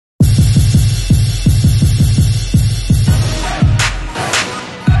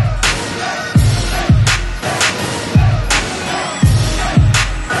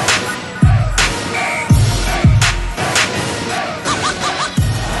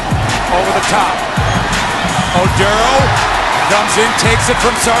over the top. Oduro comes in, takes it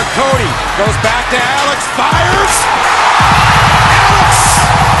from Sarkoti, goes back to Alex, fires! Alex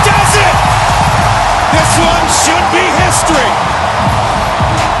does it! This one should be history!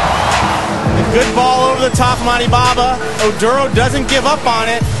 A good ball over the top, Monty Baba. Oduro doesn't give up on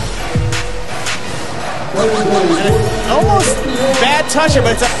it. Almost bad toucher,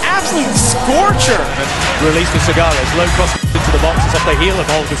 but it's an absolute scorcher. Release the Cigars. Low cross into the box. It's off the heel of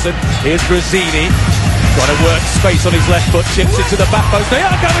Holgerson. Here's Grazzini. Got to work space on his left foot. Chips into the back post.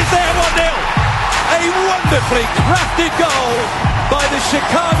 Nyarko is there. 1-0. A wonderfully crafted goal by the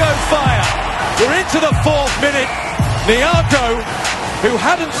Chicago Fire. We're into the 4th minute. Nyarko, who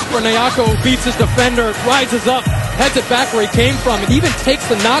hadn't... Nyarko beats his defender, rises up, heads it back where he came from, and even takes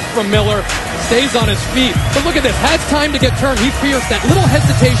the knock from Miller, stays on his feet. But look at this, has time to get turned. He fears that little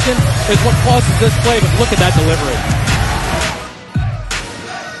hesitation is what causes this play, but look at that delivery.